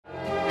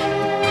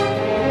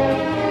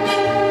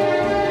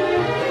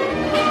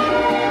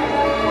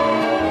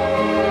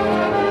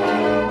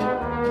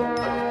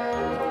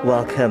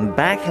welcome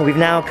back. We've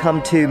now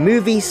come to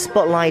Movie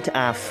Spotlight,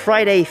 our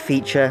Friday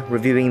feature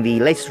reviewing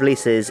the latest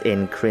releases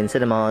in Korean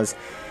cinemas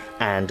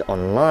and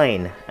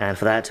online. And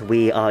for that,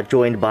 we are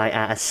joined by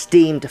our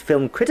esteemed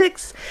film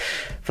critics.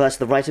 First,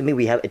 to the right of me,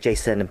 we have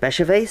Jason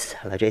Bechervaise.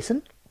 Hello,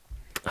 Jason.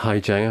 Hi,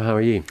 Jang. How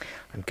are you?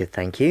 I'm good,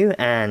 thank you.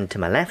 And to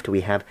my left,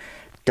 we have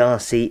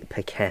Darcy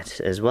Paquet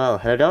as well.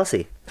 Hello,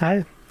 Darcy.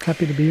 Hi.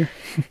 Happy to be here.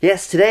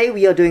 Yes, today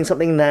we are doing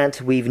something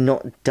that we've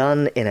not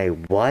done in a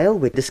while.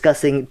 We're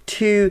discussing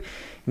two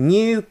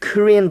new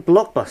Korean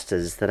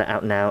blockbusters that are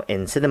out now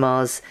in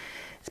cinemas.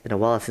 It's been a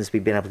while since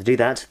we've been able to do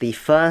that. The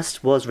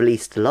first was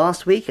released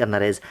last week, and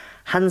that is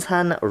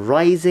Hansan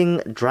Rising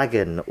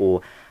Dragon,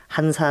 or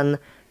Hansan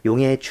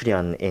용의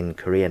출현 in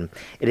Korean.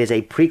 It is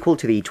a prequel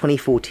to the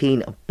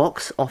 2014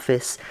 box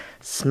office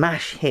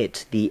smash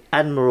hit, The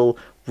Admiral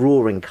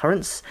Roaring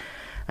Currents.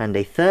 And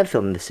a third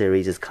film in the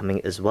series is coming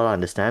as well, I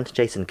understand.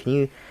 Jason, can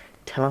you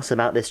tell us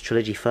about this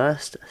trilogy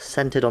first,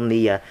 centered on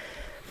the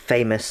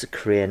famous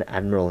Korean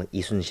Admiral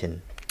Yi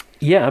Sun-shin?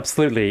 Yeah,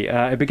 absolutely.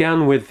 It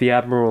began with The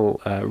Admiral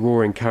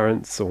Roaring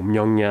Currents, or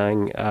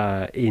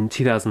Myeongyang, in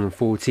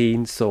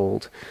 2014,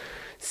 sold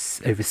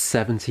over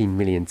 17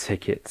 million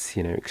tickets.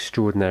 You know,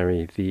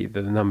 extraordinary, the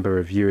number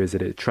of viewers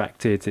that it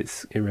attracted.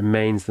 It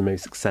remains the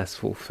most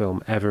successful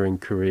film ever in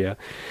Korea.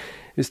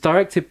 It was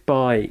directed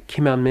by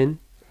Kim Nam-gil,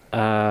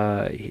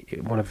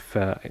 one of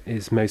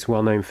his most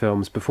well-known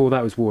films. Before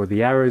that was War of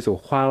the Arrows, or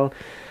Hwal.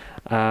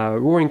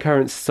 Roaring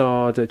Currents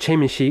starred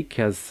Jae-rim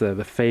as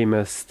the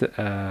famous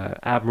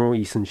Admiral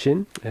Yi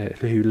Sun-shin,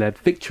 who led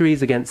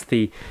victories against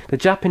the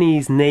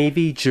Japanese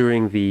Navy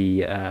during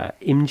the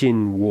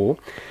Imjin War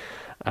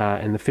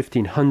in the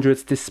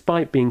 1500s,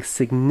 despite being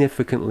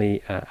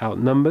significantly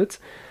outnumbered.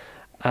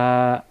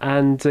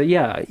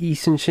 Yi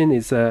Sun-shin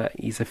is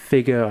a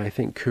figure I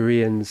think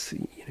Koreans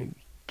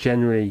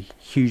generally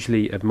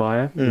hugely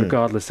admire,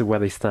 regardless of where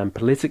they stand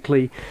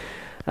politically.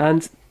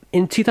 And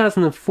in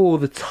 2004,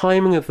 the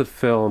timing of the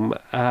film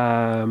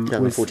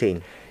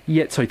 2014.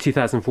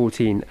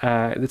 2014.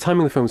 The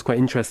timing of the film was quite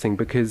interesting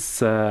because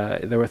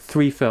there were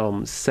three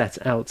films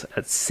set out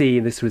at sea.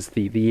 This was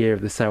the year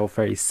of the sail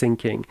ferry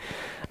sinking,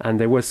 and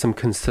there was some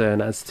concern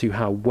as to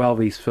how well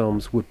these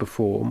films would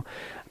perform.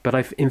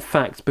 But in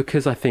fact,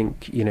 because I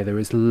think there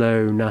was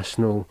low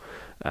national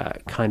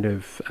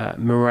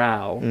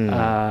morale,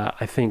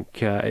 I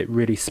think it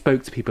really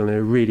spoke to people in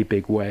a really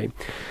big way.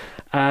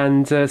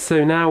 And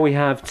so now we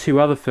have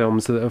two other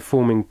films that are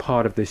forming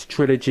part of this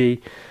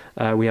trilogy.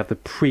 We have the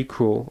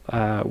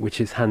prequel, which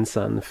is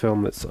Hansan, the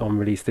film that's on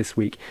release this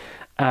week.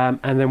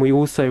 And then we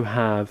also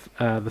have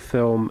the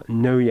film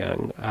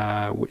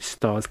Noyoung, which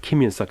stars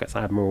Kim Yoon-suk as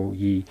Admiral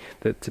Yi,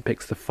 that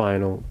depicts the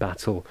final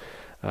battle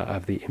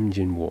of the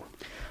Imjin War.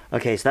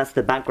 Okay, so that's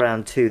the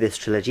background to this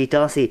trilogy.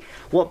 Darcy,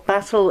 what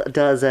battle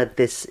does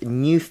this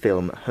new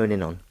film hone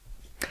in on?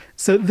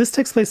 So this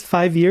takes place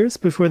 5 years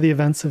before the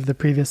events of the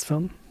previous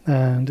film,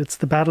 and it's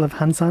the Battle of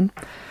Hansan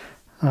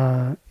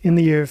in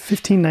the year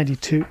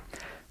 1592.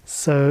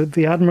 So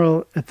the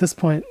Admiral at this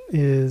point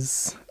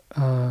is,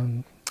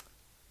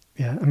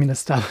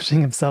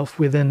 establishing himself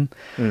within...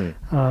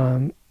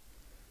 a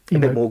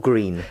bit more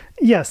green.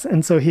 Yes,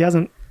 and so he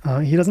doesn't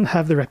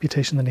have the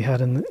reputation that he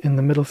had in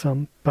the middle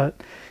film,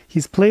 but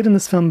he's played in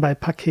this film by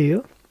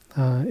Paquet.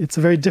 It's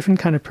a very different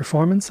kind of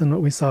performance than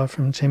what we saw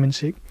from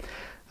Jae-min-sik.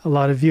 A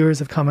lot of viewers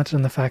have commented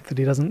on the fact that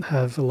he doesn't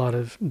have a lot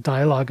of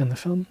dialogue in the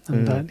film,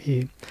 and that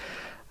he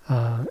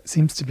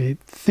seems to be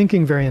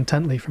thinking very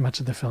intently for much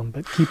of the film,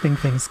 but keeping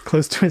things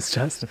close to his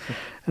chest,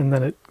 and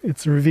then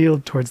it's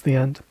revealed towards the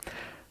end.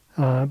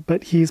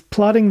 But he's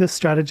plotting this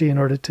strategy in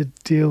order to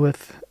deal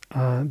with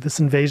this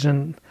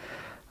invasion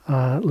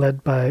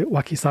led by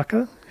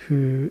Wakisaka,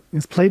 who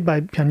is played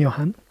by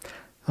Byung-hun.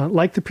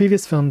 Like the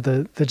previous film,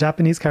 the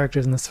Japanese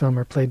characters in this film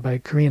are played by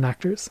Korean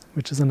actors,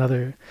 which is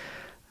another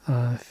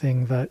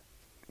thing that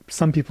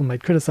some people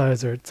might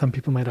criticize, or some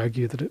people might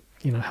argue that it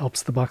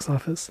helps the box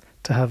office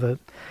to have a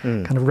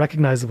kind of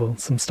recognizable,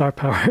 some star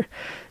power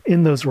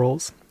in those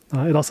roles.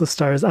 It also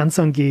stars An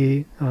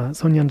Sung-gi,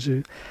 Son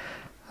Yeon-ju,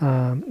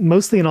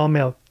 mostly an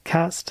all-male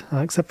cast,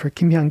 except for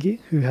Kim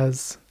Hyang-gi, who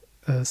has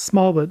a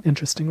small but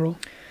interesting role.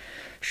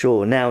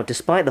 Sure. Now,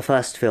 despite the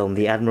first film,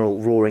 The Admiral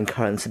Roaring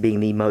Currents, being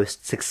the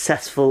most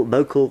successful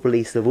local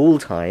release of all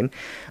time,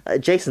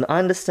 Jason, I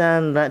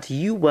understand that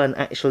you weren't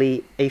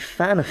actually a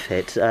fan of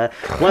it.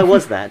 Why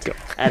was that?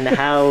 And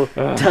how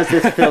does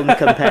this film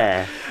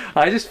compare?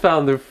 I just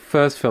found the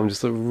first film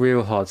just a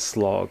real hard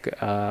slog.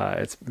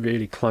 It's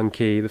really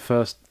clunky. The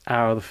first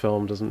hour of the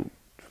film doesn't...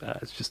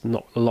 it's just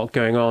not a lot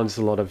going on, just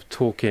a lot of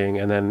talking,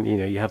 and then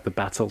you have the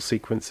battle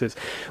sequences,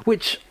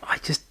 which I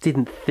just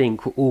didn't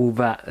think were all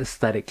that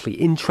aesthetically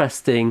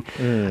interesting.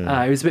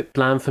 It was a bit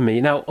bland for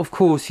me. Now, of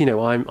course,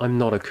 I'm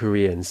not a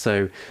Korean,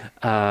 so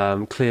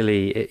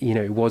clearly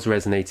it was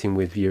resonating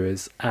with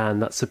viewers,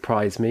 and that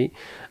surprised me.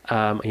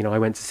 I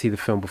went to see the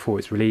film before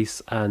its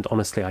release, and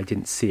honestly, I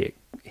didn't see it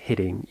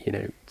hitting,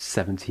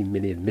 70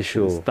 million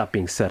missions. Sure. That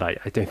being said, I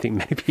don't think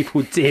many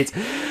people did.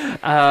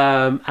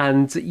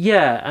 And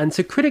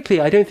so critically,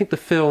 I don't think the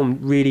film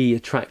really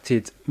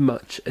attracted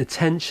much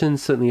attention.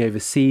 Certainly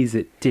overseas,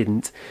 it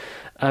didn't.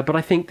 But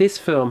I think this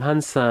film,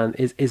 Hansan,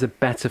 is a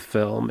better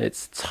film.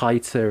 It's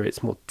tighter,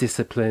 it's more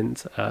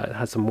disciplined, it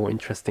has a more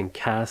interesting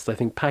cast. I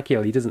think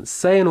Paquet, he doesn't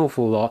say an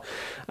awful lot,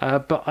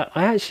 but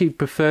I actually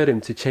preferred him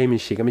to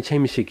Chae-min-sik. I mean,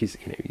 Chae-min-sik is,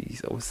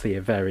 he's obviously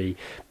a very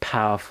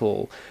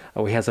powerful,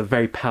 or he has a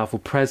very powerful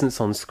presence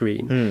on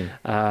screen.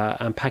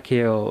 And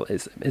Paquet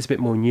is a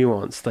bit more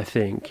nuanced, I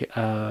think,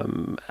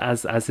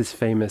 as his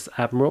famous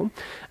Admiral.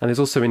 And there's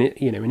also an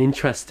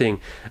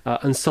interesting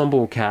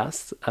ensemble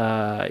cast.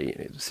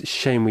 It's a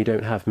shame we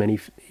don't have many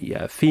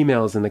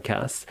females in the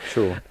cast.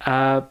 Sure.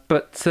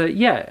 But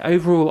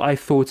overall, I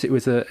thought it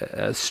was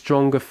a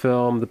stronger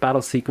film. The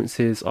battle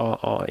sequences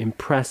are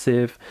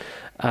impressive.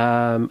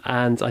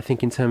 And I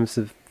think in terms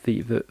of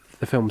the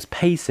film's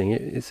pacing,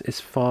 it's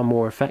far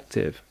more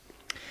effective.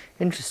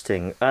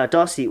 Interesting.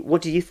 Darcy,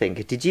 what did you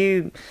think? Did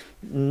you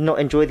not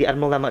enjoy The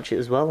Admiral that much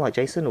as well, like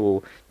Jason,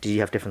 or did you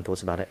have different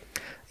thoughts about it?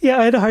 Yeah,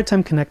 I had a hard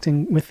time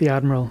connecting with The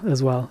Admiral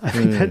as well. I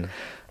think that,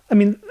 I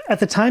mean,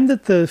 at the time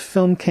that the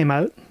film came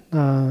out,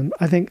 I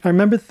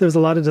remember there was a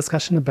lot of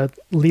discussion about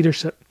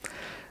leadership,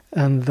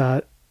 and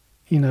that,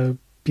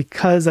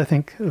 because I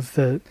think of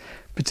the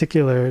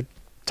particular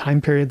time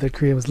period that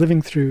Korea was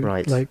living through,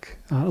 right.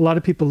 A lot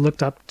of people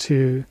looked up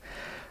to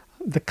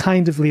the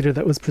kind of leader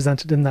that was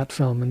presented in that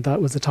film, and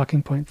that was a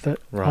talking point that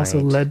also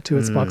led to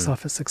its box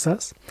office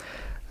success.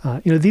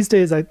 These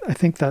days, I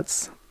think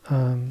that's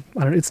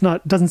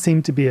doesn't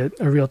seem to be a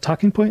real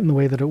talking point in the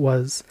way that it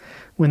was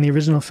when the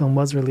original film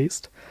was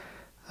released.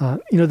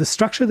 The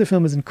structure of the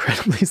film is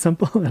incredibly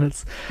simple, and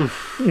it's,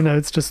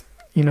 it's just,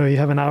 you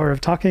have an hour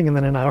of talking and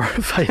then an hour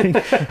of fighting.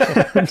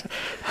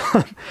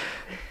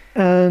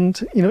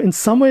 And in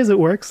some ways it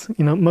works.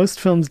 Most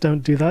films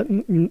don't do that.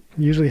 You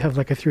usually have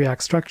like a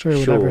 3-act structure or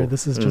whatever. Sure.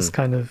 This is just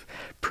kind of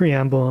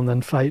preamble and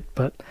then fight.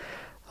 But,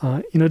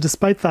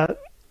 despite that,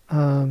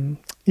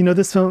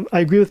 this film, I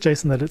agree with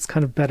Jason that it's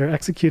kind of better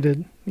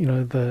executed.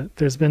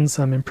 There's been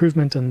some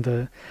improvement in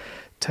the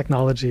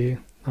technology,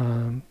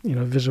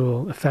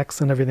 visual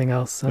effects and everything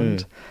else.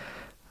 And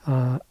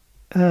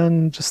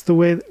just the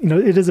way,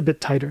 it is a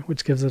bit tighter,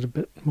 which gives it a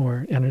bit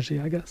more energy,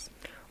 I guess.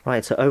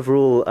 Right, so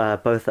overall,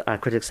 both our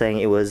critics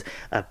saying it was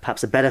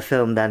perhaps a better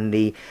film than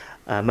the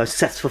most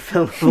successful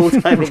film of all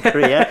time in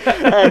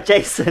Korea.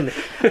 Jason,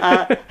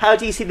 how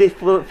do you see the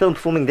film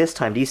performing this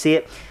time? Do you see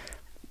it,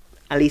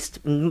 at least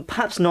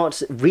perhaps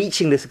not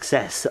reaching the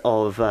success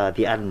of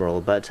The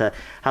Admiral, but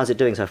how's it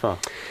doing so far?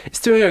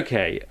 It's doing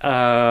okay.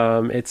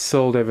 It's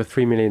sold over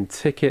 3 million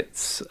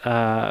tickets,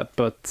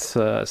 but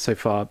so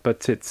far,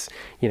 but it's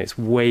it's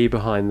way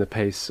behind the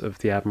pace of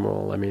The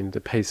Admiral. I mean,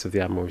 the pace of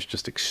The Admiral is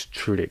just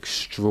truly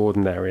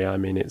extraordinary. I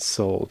mean, it's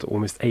sold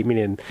almost 8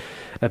 million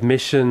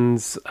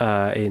admissions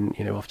in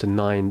after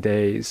 9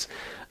 days.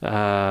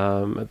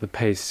 The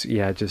pace,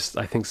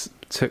 I think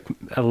took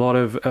a lot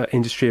of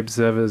industry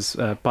observers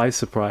by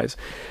surprise.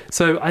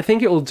 So I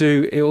think it will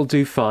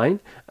do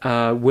fine.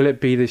 Will it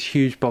be this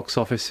huge box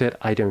office hit?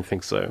 I don't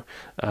think so.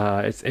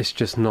 It's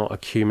just not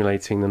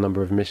accumulating the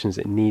number of missions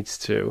it needs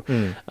to.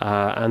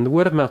 And the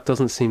word of mouth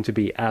doesn't seem to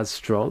be as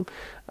strong.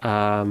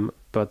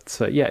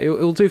 But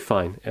it'll do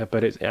fine.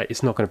 But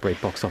it's not going to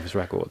break box office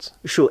records.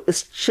 Sure,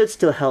 it should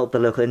still help the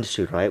local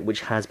industry, right?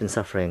 Which has been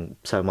suffering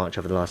so much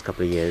over the last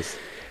couple of years.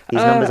 These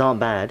numbers aren't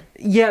bad.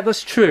 Yeah,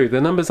 that's true. The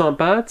numbers aren't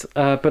bad.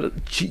 But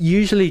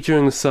usually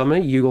during the summer,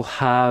 you will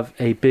have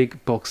a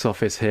big box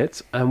office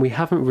hit. And we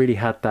haven't really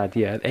had that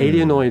yet.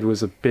 Alienoid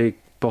was a big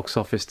box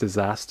office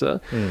disaster.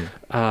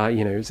 It's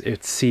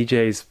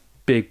CJ's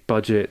big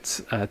budget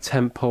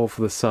tentpole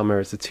for the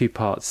summer. It's a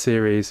 2-part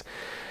series.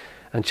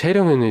 And Jeon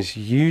Do-yeon is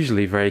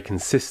usually very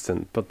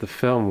consistent, but the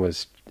film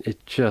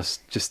it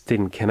just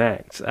didn't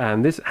connect.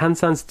 And this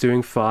Hansan's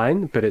doing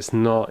fine, but it's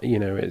not,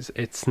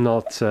 it's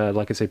not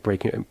like I say,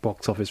 breaking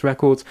box office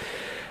records.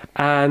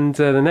 And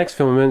the next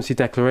film, Emergency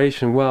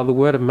Declaration, well, the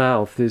word of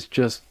mouth is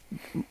just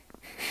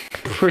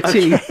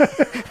pretty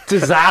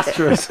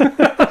disastrous.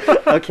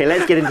 Okay,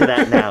 let's get into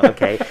that now.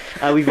 Okay,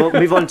 we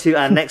move on to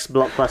our next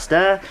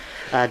blockbuster.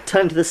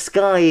 Turn to the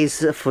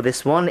skies for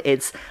this one.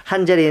 It's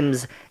Han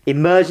Jae-rim's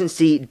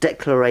Emergency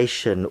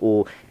Declaration,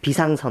 or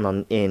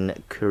비상선언 in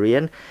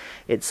Korean.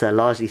 It's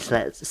largely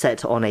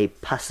set on a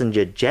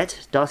passenger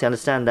jet. Darcy, I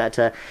understand that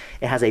it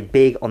has a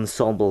big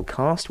ensemble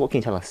cast. What can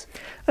you tell us?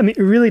 I mean,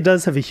 it really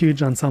does have a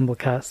huge ensemble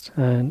cast.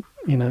 And,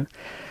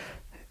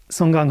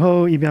 Song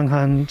Kang-ho,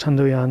 Byung-hun, Jeon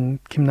Do-yeon,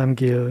 Kim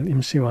Nam-gil,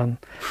 Im Si-wan.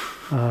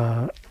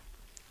 And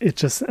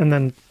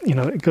then,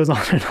 it goes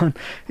on and on.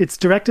 It's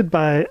directed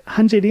by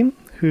Han Jae-rim,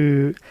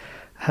 who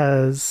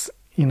has,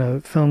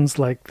 films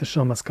like The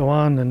Show Must Go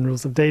On and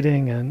Rules of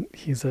Dating, and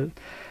he's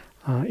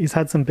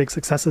had some big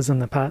successes in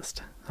the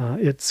past.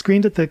 It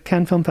screened at the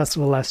Cannes Film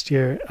Festival last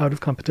year out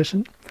of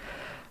competition.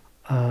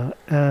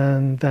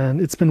 And then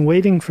it's been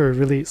waiting for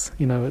release.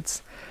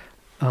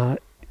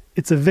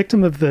 it's a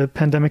victim of the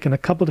pandemic in a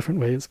couple different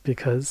ways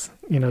because,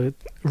 it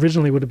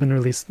originally would have been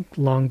released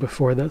long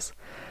before this.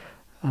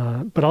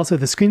 But also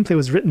the screenplay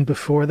was written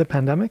before the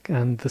pandemic,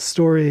 and the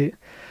story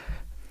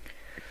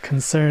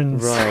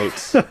concerns...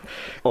 Right.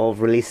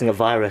 Of releasing a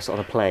virus on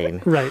a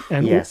plane. Right.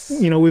 And, yes.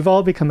 We've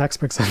all become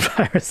experts on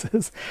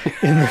viruses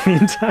in the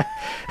meantime.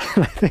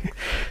 And I think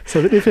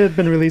so that if it had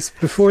been released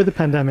before the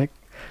pandemic,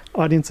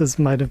 audiences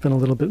might have been a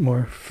little bit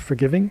more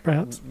forgiving,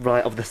 perhaps.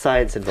 Right, of the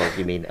science involved,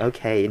 you mean?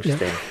 Okay,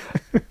 interesting.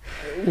 Yeah.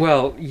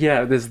 Well,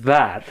 yeah, there's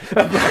that.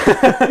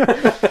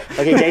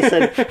 Okay,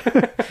 Jason,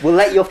 we'll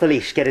let you off the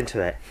leash. Get into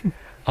it.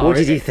 What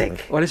did you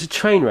think? Well, it's a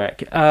train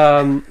wreck.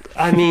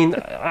 I mean,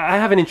 I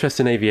have an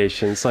interest in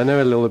aviation, so I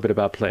know a little bit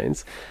about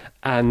planes,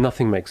 and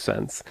nothing makes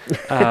sense.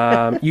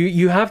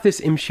 You have this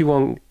Im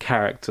Si-wan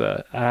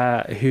character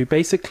who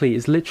basically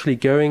is literally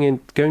going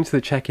to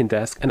the check-in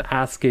desk and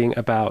asking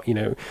about,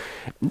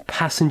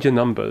 passenger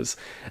numbers,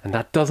 and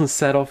that doesn't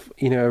set off,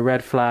 a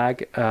red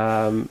flag.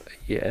 And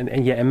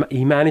yet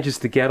he manages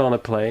to get on a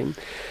plane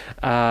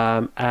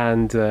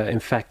and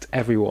infect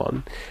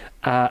everyone.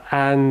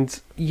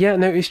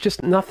 It's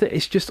just nothing.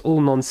 It's just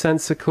all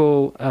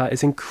nonsensical.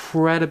 It's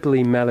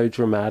incredibly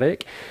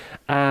melodramatic,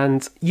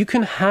 and you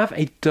can have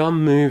a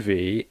dumb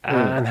movie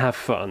and have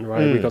fun,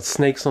 right? We've got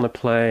snakes on a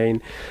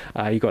plane,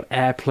 you got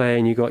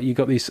Airplane, you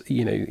got these,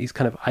 these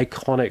kind of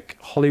iconic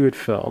Hollywood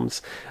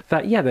films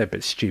that, they're a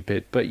bit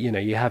stupid, but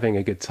you're having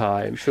a good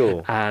time,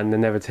 sure, and they're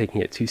never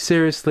taking it too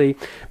seriously.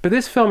 But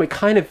this film, it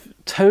kind of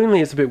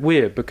tonally is a bit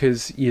weird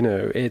because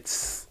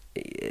it's.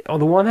 On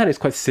the one hand, it's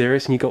quite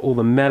serious, and you got all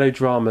the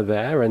melodrama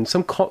there. And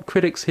some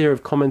critics here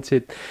have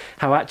commented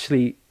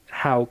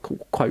how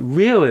quite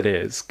real it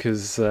is,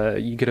 because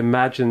you could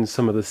imagine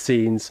some of the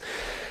scenes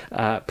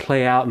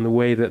play out in the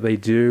way that they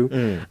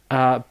do.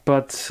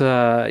 But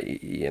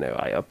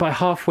by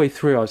halfway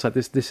through, I was like,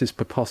 this is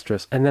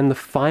preposterous. And then the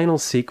final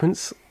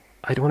sequence,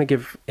 I don't want to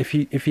give, if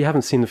you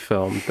haven't seen the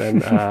film, then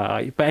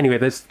but anyway,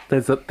 there's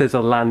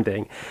a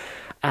landing.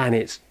 And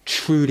it's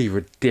truly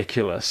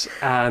ridiculous.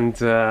 And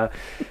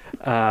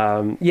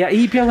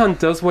Byung-hun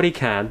does what he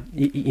can,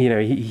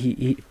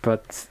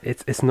 but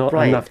it's not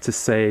enough to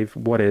save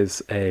what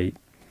is a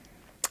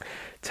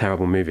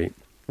terrible movie.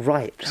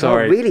 Right.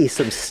 Sorry. Oh, really,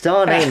 some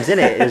star names in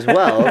it as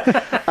well.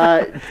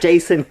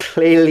 Jason,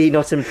 clearly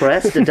not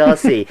impressed.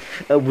 Darcy,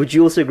 would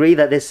you also agree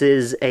that this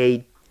is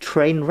a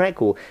train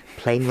wreck, or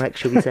plane wreck,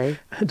 should we say?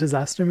 A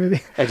disaster movie.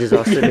 A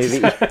disaster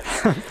movie.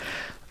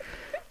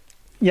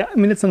 Yeah, I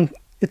mean, it's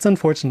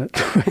unfortunate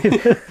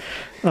the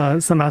way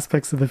some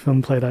aspects of the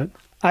film played out.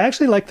 I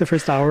actually like the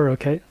first hour.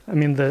 Okay, I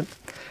mean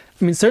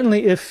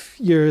certainly if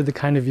you're the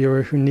kind of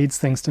viewer who needs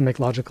things to make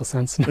logical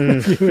sense and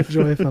if you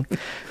enjoy a film,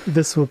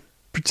 this will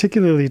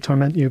particularly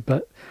torment you.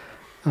 But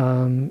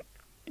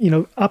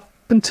up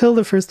until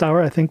the first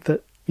hour, I think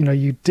that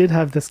you did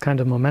have this kind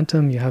of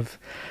momentum. You have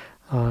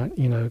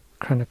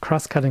kind of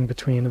cross-cutting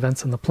between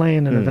events on the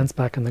plane and events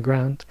back on the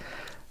ground.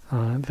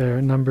 There are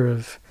a number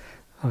of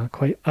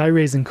quite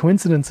eye-raising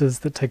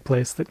coincidences that take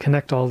place that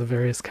connect all the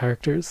various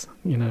characters,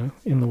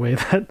 in the way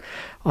that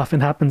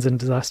often happens in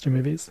disaster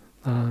movies.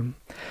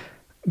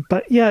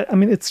 But yeah, I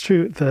mean, it's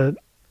true.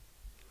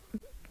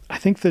 I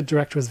think the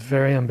director was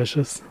very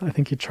ambitious. I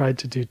think he tried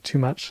to do too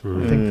much.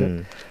 I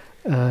think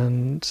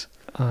that,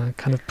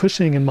 kind of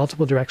pushing in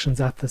multiple directions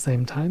at the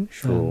same time.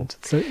 Sure. And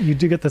so you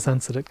do get the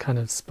sense that it kind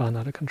of spun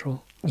out of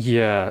control.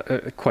 Yeah,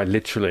 quite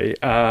literally.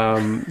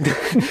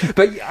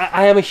 But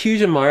I am a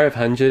huge admirer of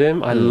Han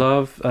Jae-rim. I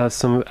love I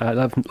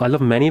love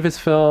many of his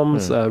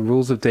films.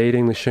 Rules of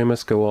Dating, The Show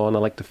Must Go On. I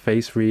like The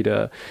Face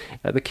Reader.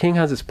 The King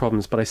has its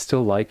problems, but I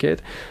still like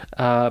it.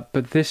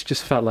 But this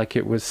just felt like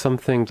it was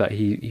something that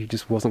he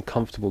just wasn't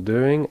comfortable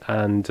doing,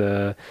 and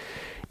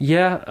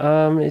it's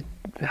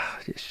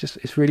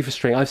really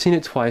frustrating. I've seen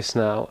it twice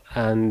now,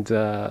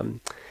 and.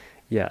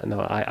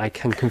 I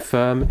can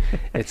confirm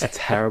it's a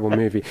terrible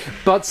movie.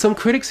 But some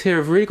critics here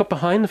have really got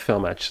behind the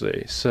film,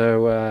 actually.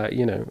 So,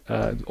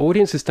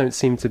 audiences don't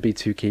seem to be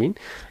too keen.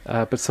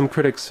 But some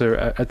critics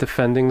are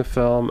defending the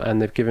film,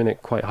 and they've given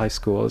it quite high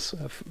scores.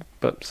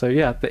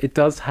 It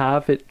does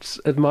have its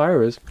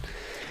admirers.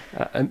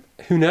 And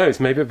who knows,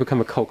 maybe it'll become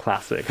a cult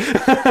classic.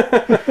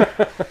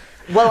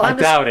 Well, I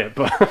doubt it,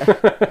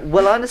 but...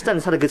 Well, I understand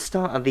it's had a good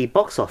start at the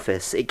box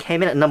office. It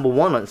came in at number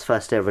 1 on its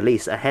first day of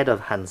release, ahead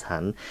of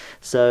Hansan.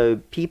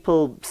 So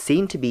people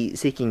seem to be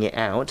seeking it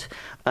out.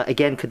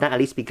 Again, could that at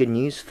least be good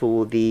news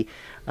for the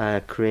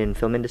Korean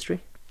film industry?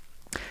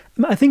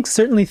 I think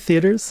certainly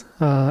theaters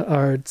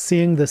are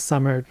seeing this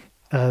summer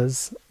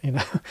as,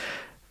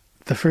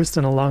 the first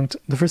time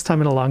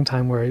in a long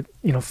time where,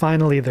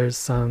 finally there's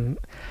some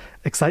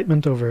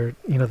excitement over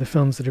the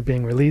films that are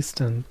being released,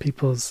 and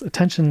people's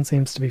attention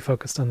seems to be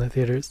focused on the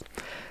theaters.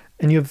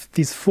 And you have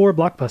these 4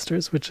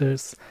 blockbusters, which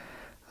is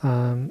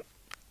a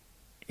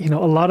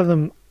lot of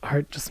them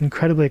are just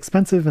incredibly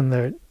expensive, and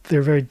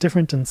they're very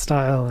different in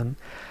style, and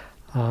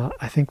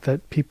I think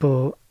that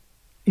people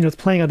it's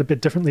playing out a bit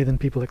differently than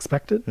people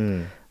expected.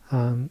 In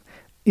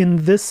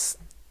this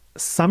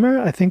summer,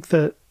 I think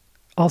that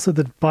also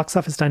the box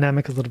office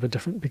dynamic is a little bit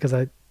different, because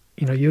I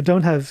you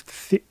don't have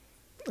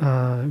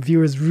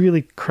viewers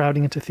really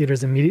crowding into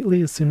theaters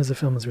immediately as soon as a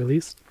film is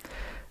released.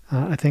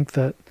 I think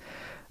that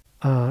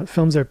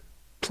films are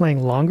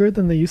playing longer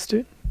than they used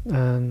to,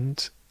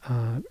 and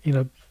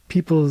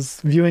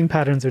people's viewing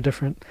patterns are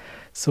different.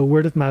 So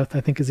word of mouth,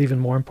 I think, is even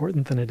more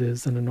important than it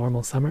is in a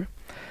normal summer.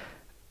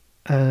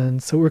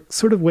 And so we're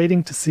sort of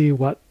waiting to see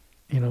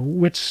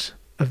which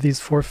of these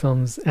 4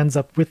 films ends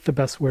up with the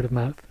best word of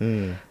mouth.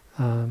 We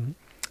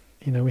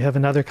have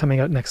another coming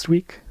out next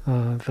week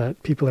that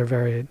people are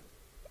very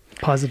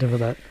positive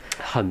about.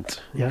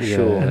 Hunt. Yeah,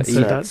 sure. And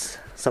so that's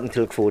something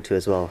to look forward to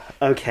as well.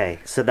 Okay,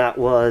 so that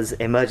was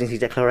Emergency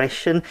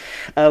Declaration.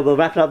 We'll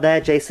wrap it up there.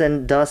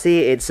 Jason, Darcy,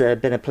 it's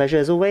been a pleasure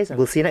as always, and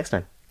we'll see you next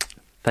time.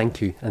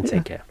 Thank you, and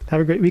take care.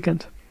 Have a great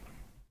weekend.